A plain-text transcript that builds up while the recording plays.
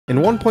In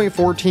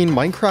 1.14,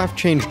 Minecraft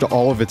changed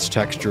all of its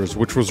textures,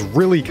 which was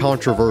really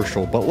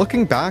controversial, but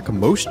looking back,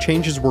 most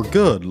changes were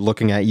good,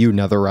 looking at you,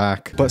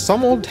 Netherrack. But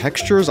some old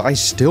textures I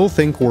still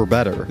think were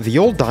better. The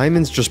old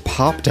diamonds just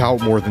popped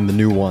out more than the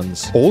new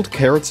ones. Old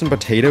carrots and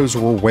potatoes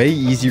were way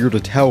easier to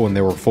tell when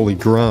they were fully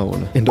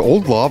grown. And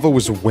old lava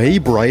was way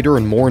brighter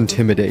and more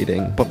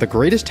intimidating. But the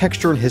greatest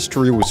texture in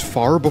history was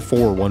far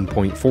before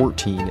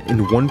 1.14,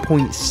 in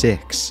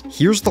 1.6.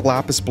 Here's the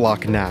lapis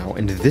block now,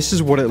 and this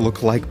is what it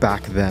looked like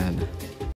back then.